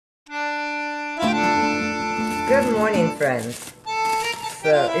Good morning, friends.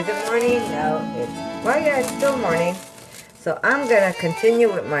 So, is it morning? No, well, yeah, it's still morning. So, I'm going to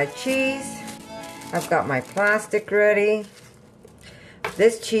continue with my cheese. I've got my plastic ready.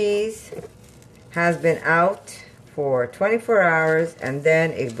 This cheese has been out for 24 hours and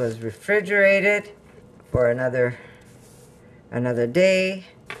then it was refrigerated for another day.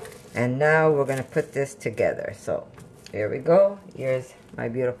 And now we're going to put this together. So, here we go. Here's my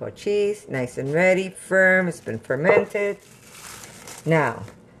beautiful cheese, nice and ready, firm, it's been fermented. Now,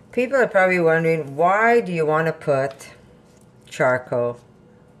 people are probably wondering, why do you want to put charcoal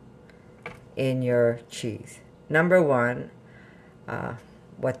in your cheese? Number one,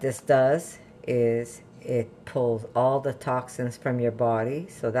 what this does is it pulls all the toxins from your body,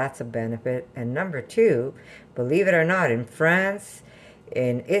 so that's a benefit. And number two, believe it or not, in France,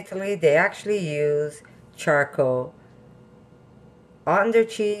 in Italy, they actually use charcoal on their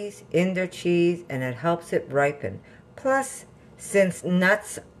cheese, in their cheese, and it helps it ripen. Plus, since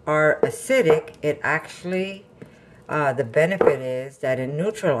nuts are acidic, it actually, the benefit is that it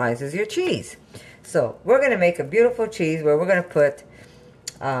neutralizes your cheese. So, we're going to make a beautiful cheese where we're going to put,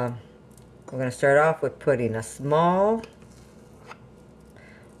 we're going to start off with putting a small,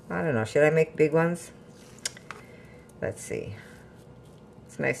 I don't know, should I make big ones? Let's see.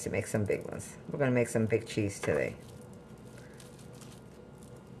 It's nice to make some big ones. We're going to make some big cheese today.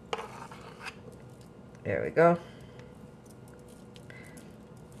 There we go.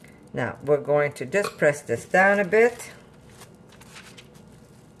 Now, we're going to just press this down a bit.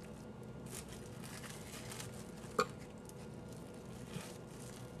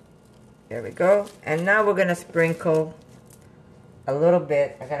 There we go. And now we're going to sprinkle a little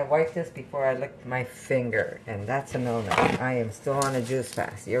bit. I got to wipe this before I lick my finger. And that's a no-no. I am still on a juice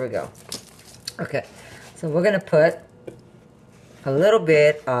fast. Here we go. Okay. So we're going to put a little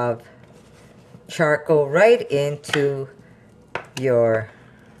bit of charcoal right into the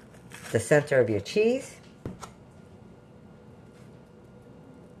center of your cheese.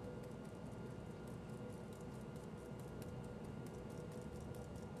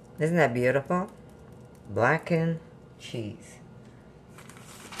 Isn't that beautiful? Blackened cheese.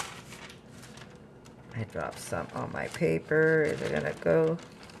 I dropped some on my paper. Is it gonna go?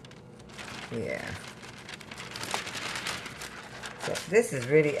 Yeah. So this is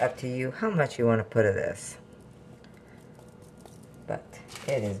really up to you how much you want to put of this. But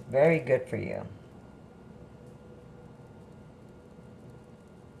it is very good for you.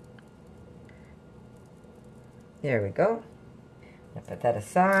 There we go. I'll put that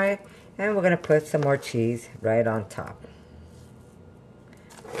aside. And we're going to put some more cheese right on top.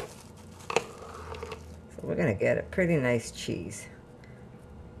 So we're going to get a pretty nice cheese.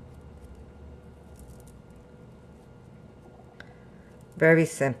 Very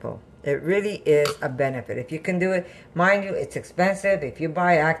simple. It really is a benefit. If you can do it, mind you, it's expensive. If you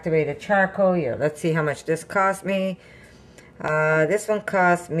buy activated charcoal, let's see how much this cost me. This one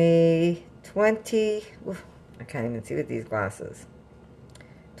cost me I can't even see with these glasses.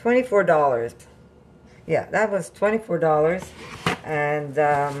 $24. Yeah, that was $24. And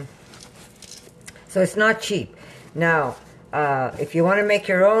so it's not cheap. Now, if you want to make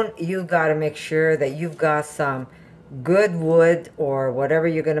your own, you got to make sure that you've got some good wood or whatever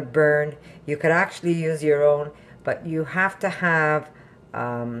you're going to burn. You could actually use your own, but you have to have,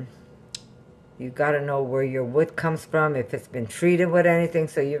 you got to know where your wood comes from, if it's been treated with anything.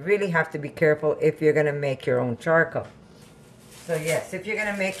 So you really have to be careful if you're going to make your own charcoal. So yes, if you're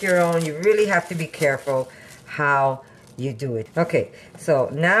going to make your own, you really have to be careful how you do it. Okay, so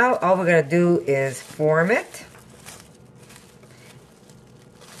now all we're going to do is form it.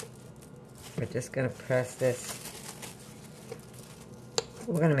 We're just going to press this.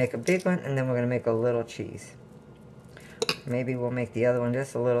 We're going to make a big one, and then we're going to make a little cheese. Maybe we'll make the other one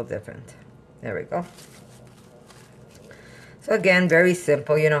just a little different. There we go. So again, very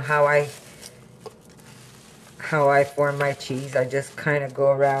simple. You know how I form my cheese. I just kind of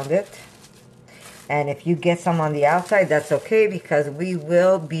go around it. And if you get some on the outside, that's okay, because we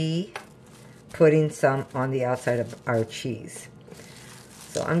will be putting some on the outside of our cheese.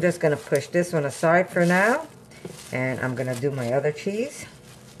 So I'm just going to push this one aside for now. And I'm going to do my other cheese.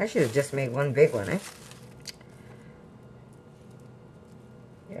 I should have just made one big one, eh?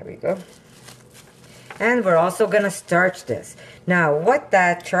 There we go. And we're also going to starch this. Now, what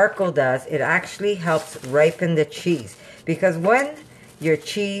that charcoal does, it actually helps ripen the cheese. Because when your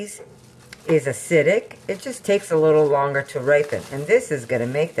cheese is acidic, it just takes a little longer to ripen. And this is going to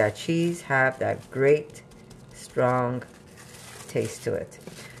make that cheese have that great, strong taste to it.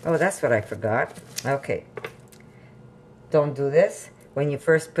 Oh, that's what I forgot. Okay. Don't do this. When you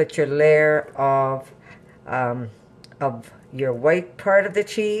first put your layer of of your white part of the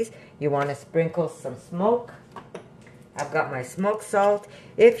cheese, you want to sprinkle some smoke. I've got my smoked salt.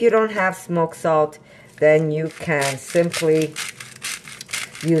 If you don't have smoked salt, then you can simply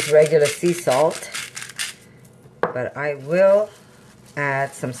use regular sea salt. But I will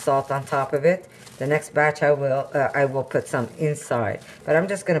add some salt on top of it. The next batch I will put some inside. But I'm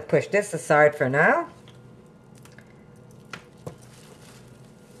just going to push this aside for now.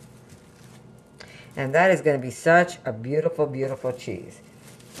 And that is going to be such a beautiful, beautiful cheese.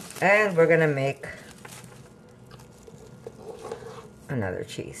 And we're going to make another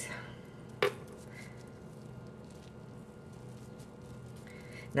cheese.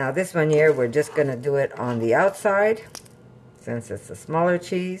 Now this one here, we're just going to do it on the outside, since it's a smaller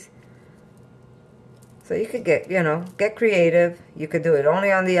cheese. So you could get, you know, get creative. You could do it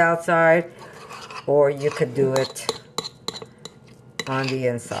only on the outside, or you could do it on the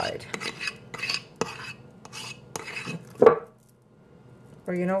inside.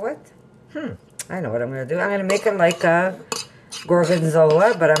 Or you know what? I know what I'm going to do. I'm going to make it like a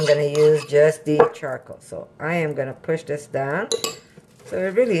gorgonzola, but I'm going to use just the charcoal. So I am going to push this down. So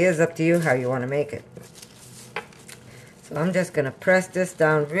it really is up to you how you want to make it. So I'm just going to press this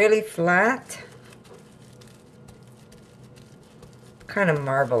down really flat. Kind of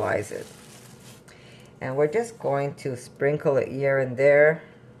marbleize it. And we're just going to sprinkle it here and there.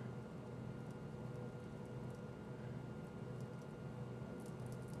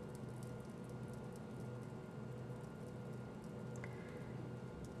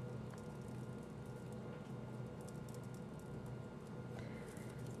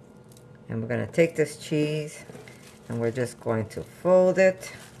 And we're going to take this cheese and we're just going to fold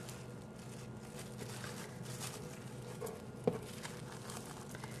it.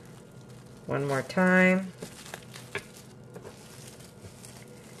 One more time.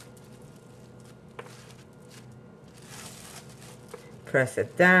 Press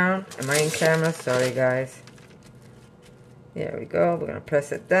it down. Am I in camera? Sorry guys. There we go. We're going to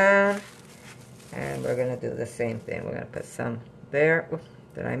press it down. And we're going to do the same thing. We're going to put some there. Oops.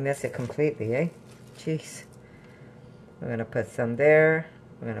 Did I miss it completely, eh? Jeez. We're going to put some there.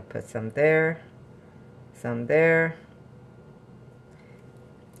 We're going to put some there. Some there.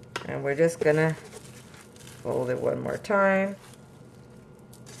 And we're just going to fold it one more time.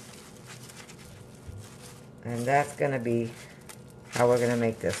 And that's going to be how we're going to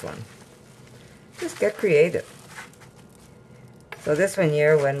make this one. Just get creative. So this one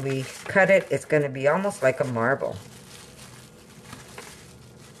here, when we cut it, it's going to be almost like a marble.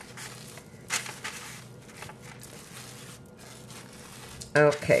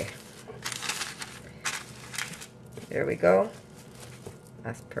 Okay, there we go.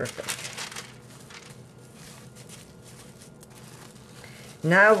 That's perfect.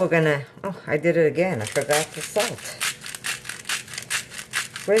 Now we're gonna, oh, I did it again. I forgot the salt.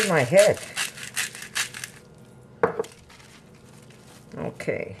 Where's my head?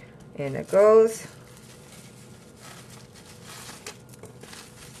 Okay, in it goes.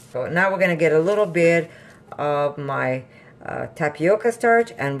 So now we're gonna get a little bit of my tapioca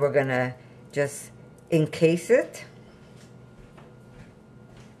starch, and we're gonna just encase it.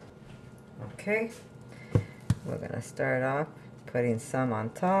 Okay, we're gonna start off putting some on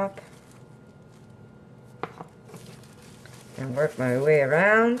top and work my way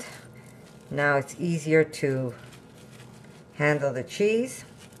around. Now it's easier to handle the cheese.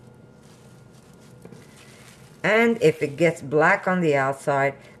 And if it gets black on the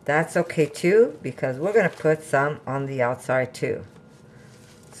outside, that's okay too, because we're going to put some on the outside too.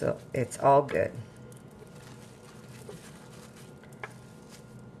 So it's all good.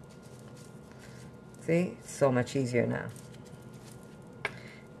 See, it's so much easier now.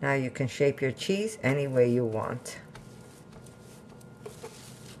 Now you can shape your cheese any way you want.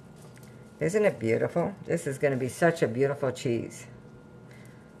 Isn't it beautiful? This is going to be such a beautiful cheese.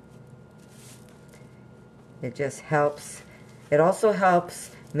 It just helps. It also helps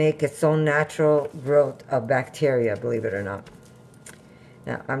make its own natural growth of bacteria, believe it or not.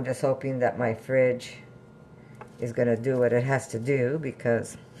 Now, I'm just hoping that my fridge is going to do what it has to do,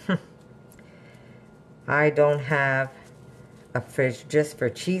 because I don't have a fridge just for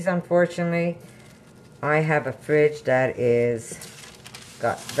cheese, unfortunately. I have a fridge that is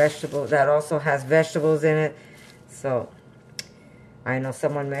got vegetables, that also has vegetables in it. So I know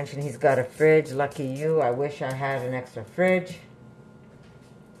someone mentioned he's got a fridge. Lucky you. I wish I had an extra fridge.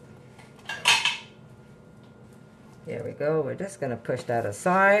 There we go. We're just going to push that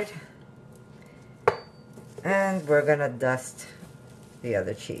aside. And we're going to dust the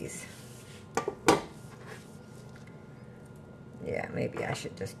other cheese. Yeah, maybe I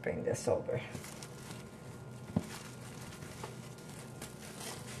should just bring this over.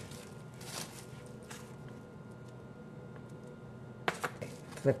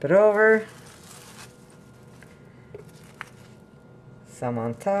 Flip it over. Some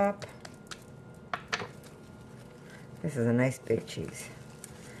on top. This is a nice big cheese.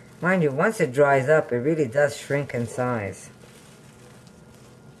 Mind you, once it dries up, it really does shrink in size.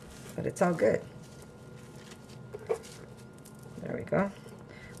 But it's all good. There we go.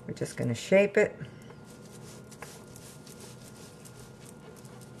 We're just going to shape it.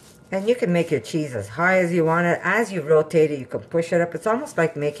 And you can make your cheese as high as you want it. As you rotate it, you can push it up. It's almost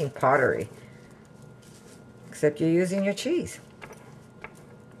like making pottery. Except you're using your cheese.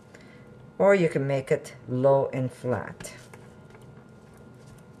 Or you can make it low and flat.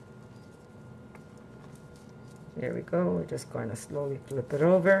 There we go. We're just going to slowly flip it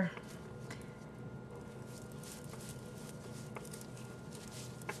over.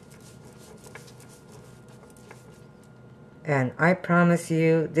 And I promise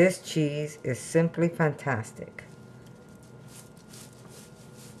you, this cheese is simply fantastic.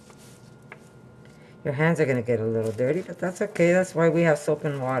 Your hands are going to get a little dirty, but that's okay. That's why we have soap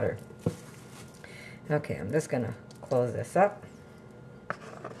and water. Okay, I'm just going to close this up.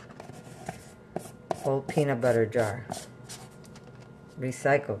 Old peanut butter jar.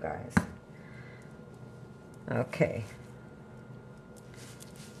 Recycle, guys. Okay.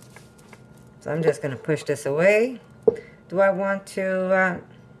 So I'm just going to push this away. Do I want to,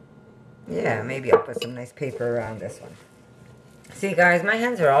 yeah, maybe I'll put some nice paper around this one. See, guys, my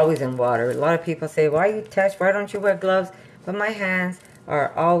hands are always in water. A lot of people say, why you touch? Why don't you wear gloves? But my hands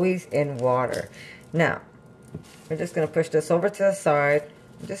are always in water. Now, we're just going to push this over to the side.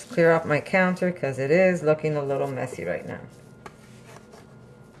 Just clear up my counter because it is looking a little messy right now.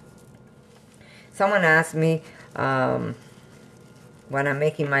 Someone asked me, when I'm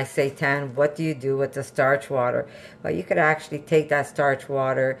making my seitan, what do you do with the starch water? Well, you could actually take that starch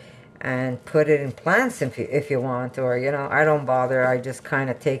water and put it in plants if you want, or, you know, I don't bother. I just kind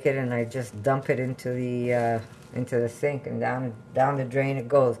of take it and I just dump it into the sink, and down the drain it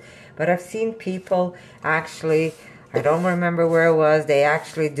goes. But I've seen people actually, I don't remember where it was, they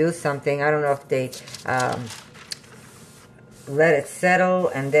actually do something. I don't know if they let it settle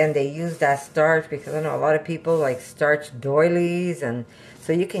and then they use that starch, because I know a lot of people like starch doilies, and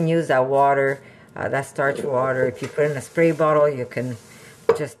so you can use that water, that starch water. If you put it in a spray bottle, you can,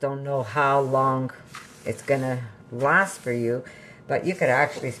 just don't know how long it's gonna last for you, but you could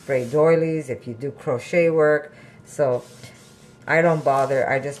actually spray doilies if you do crochet work. So I don't bother.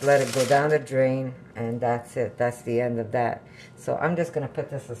 I just let it go down the drain, and that's it. That's the end of that. So I'm just gonna put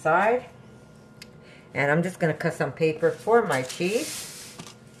this aside. And I'm just going to cut some paper for my cheese.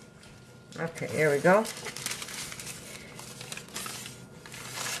 Okay, here we go.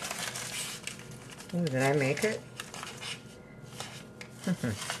 Ooh, did I make it?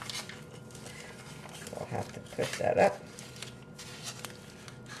 I'll have to push that up.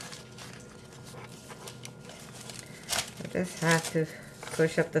 I just have to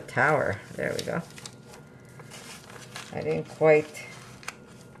push up the tower. There we go. I didn't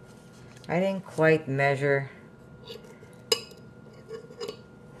quite measure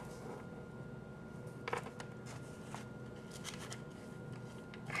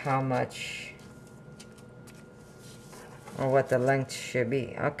how much or what the length should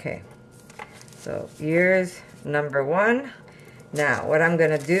be. Okay, so here's number one. Now what I'm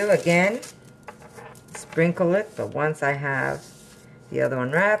gonna do again, sprinkle it, but once I have the other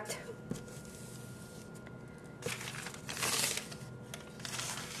one wrapped,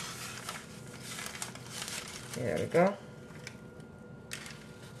 there we go.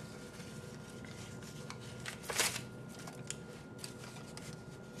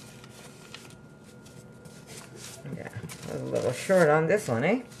 Yeah, I was a little short on this one,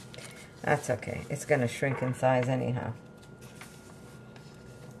 eh? That's okay. It's going to shrink in size anyhow.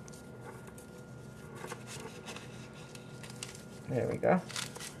 There we go.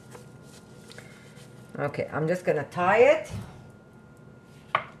 Okay, I'm just going to tie it.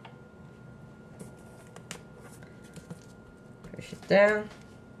 Push it down.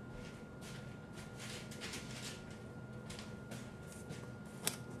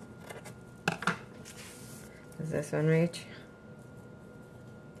 Does this one reach?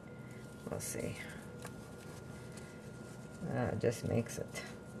 We'll see. It just makes it.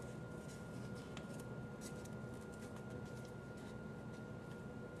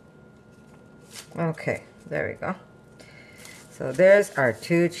 Okay, there we go. So there's our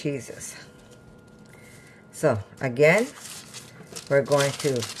two cheeses. So again, we're going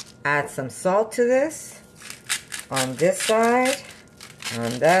to add some salt to this on this side,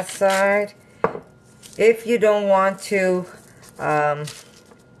 on that side. If you don't want to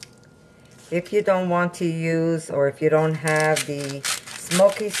use, or if you don't have the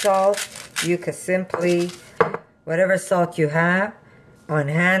smoky salt, you could simply, whatever salt you have on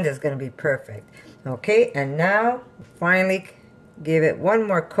hand is going to be perfect. Okay, and now finally give it one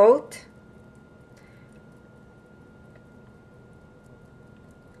more coat.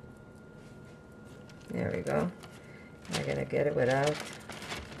 There we go. I'm going to get it without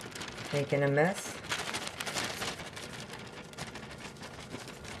making a mess.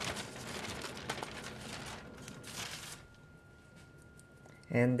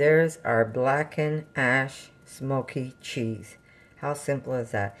 And there's our blackened ash smoky cheese. How simple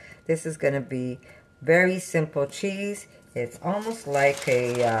is that? This is going to be very simple cheese. It's almost like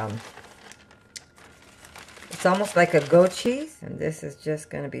a goat cheese, and this is just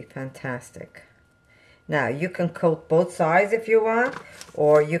going to be fantastic. Now you can coat both sides if you want,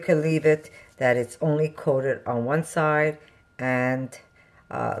 or you can leave it that it's only coated on one side and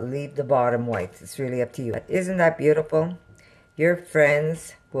leave the bottom white. It's really up to you. Isn't that beautiful? Your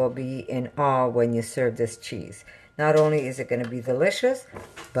friends will be in awe when you serve this cheese. Not only is it going to be delicious,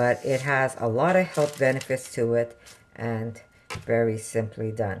 but it has a lot of health benefits to it, and very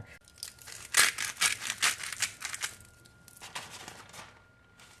simply done.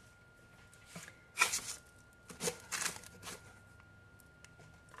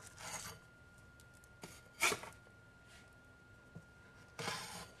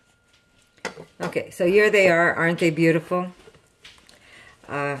 Okay, so here they are. Aren't they beautiful?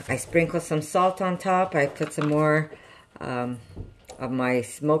 I sprinkled some salt on top. I put some more of my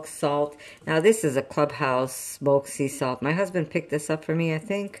smoked salt. Now this is a Clubhouse smoked sea salt. My husband picked this up for me, I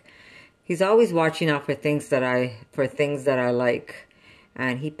think. He's always watching out for things that I like.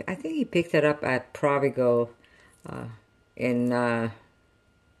 And I think he picked it up at Provigo in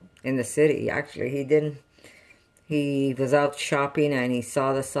the city. Actually, he didn't. He was out shopping and he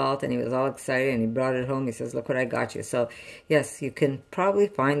saw the salt and he was all excited and he brought it home. He says, look what I got you. So, yes, you can probably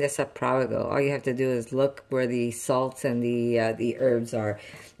find this at Provigo. All you have to do is look where the salts and the herbs are.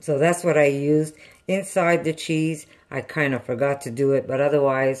 So that's what I used. Inside the cheese, I kind of forgot to do it. But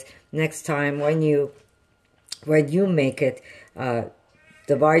otherwise, next time when you make it,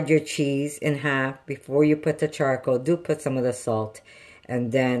 divide your cheese in half before you put the charcoal. Do put some of the salt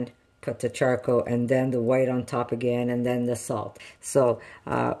and then put the charcoal and then the white on top again and then the salt. So,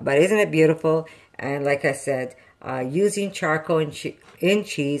 but isn't it beautiful? And like I said, using charcoal in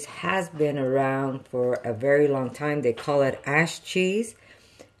cheese has been around for a very long time. They call it ash cheese,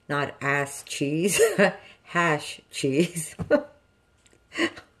 not ass cheese, hash cheese.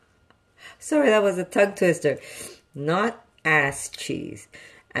 Sorry, that was a tongue twister. Not ass cheese.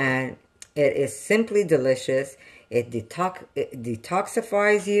 And it is simply delicious. It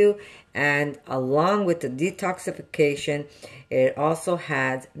detoxifies you, and along with the detoxification, it also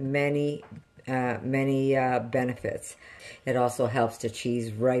has many benefits. It also helps the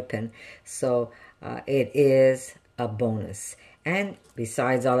cheese ripen, so it is a bonus. And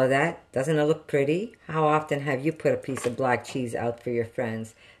besides all of that, doesn't it look pretty? How often have you put a piece of black cheese out for your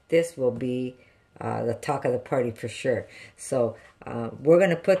friends? This will be the talk of the party for sure. So we're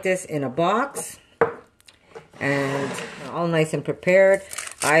going to put this in a box. And all nice and prepared.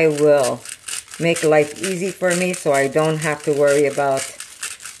 I will make life easy for me so I don't have to worry about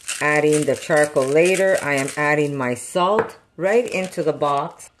adding the charcoal later. I am adding my salt right into the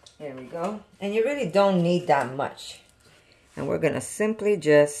box. There we go. And you really don't need that much. And we're going to simply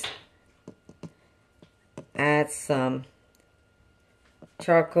just add some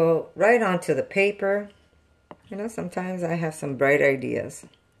charcoal right onto the paper. You know, sometimes I have some bright ideas,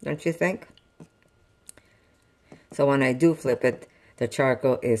 don't you think? So when I do flip it, the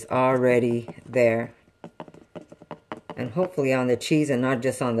charcoal is already there. And hopefully on the cheese and not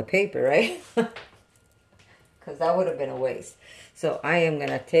just on the paper, right? Because that would have been a waste. So I am going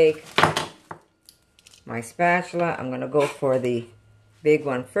to take my spatula. I'm going to go for the big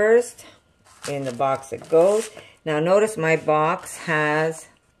one first. In the box it goes. Now notice my box has,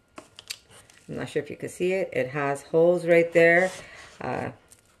 I'm not sure if you can see it, it has holes right there.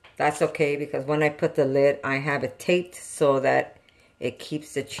 That's okay because when I put the lid, I have it taped so that it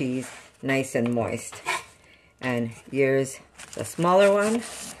keeps the cheese nice and moist. And here's the smaller one,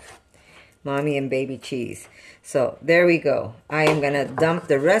 mommy and baby cheese. So there we go. I am going to dump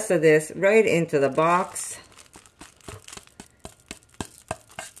the rest of this right into the box.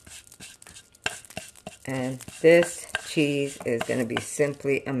 And this cheese is going to be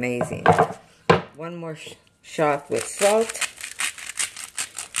simply amazing. One more shot with salt.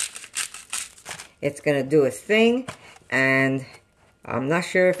 It's going to do its thing, and I'm not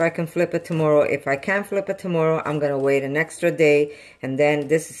sure if I can flip it tomorrow. If I can flip it tomorrow, I'm going to wait an extra day. And then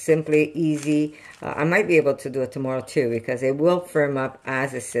this is simply easy. I might be able to do it tomorrow too, because it will firm up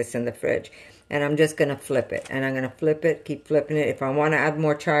as it sits in the fridge. And I'm just going to flip it. And I'm going to flip it, keep flipping it. If I want to add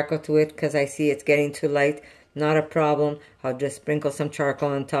more charcoal to it because I see it's getting too light, not a problem. I'll just sprinkle some charcoal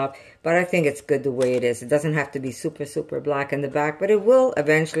on top. But I think it's good the way it is. It doesn't have to be super, super black in the back. But it will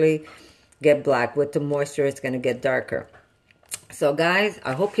eventually get black. With the moisture, it's going to get darker. So guys,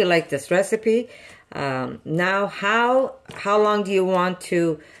 I hope you like this recipe. Now, how long do you want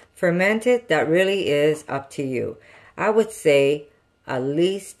to ferment it? That really is up to you. I would say at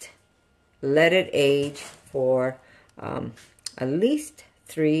least let it age for at least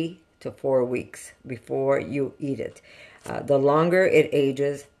 3 to 4 weeks before you eat it. The longer it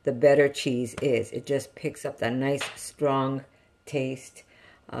ages, the better cheese is. It just picks up that nice, strong taste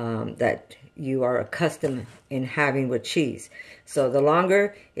that you are accustomed in having with cheese. So the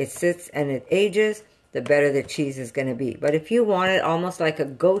longer it sits and it ages, the better the cheese is going to be. But if you want it almost like a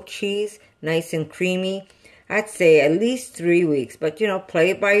goat cheese, nice and creamy, I'd say at least 3 weeks. But, you know, play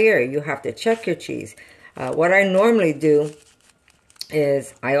it by ear. You have to check your cheese. What I normally do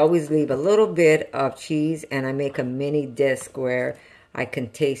is I always leave a little bit of cheese and I make a mini disc where I can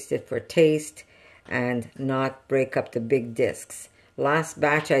taste it for taste and not break up the big discs. Last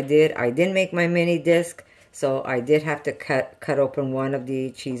batch I didn't make my mini disc, so I did have to cut open one of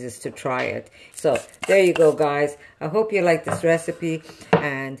the cheeses to try it. So there you go, guys. I hope you like this recipe,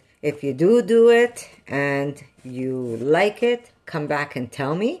 and if you do it and you like it, come back and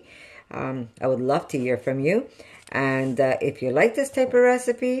tell me. I would love to hear from you. And if you like this type of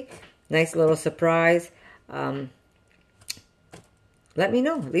recipe, nice little surprise, let me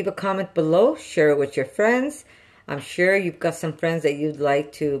know. Leave a comment below. Share it with your friends. I'm sure you've got some friends that you'd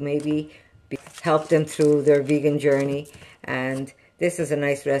like to maybe help them through their vegan journey. And this is a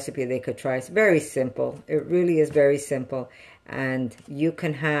nice recipe they could try. It's very simple. It really is very simple. And you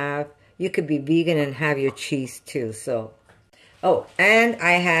could be vegan and have your cheese too. So, oh, and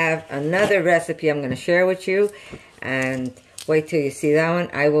I have another recipe I'm going to share with you. And wait till you see that one.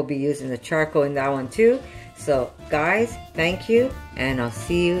 I will be using the charcoal in that one too. So, guys, thank you. And I'll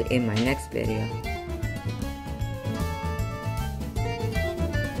see you in my next video.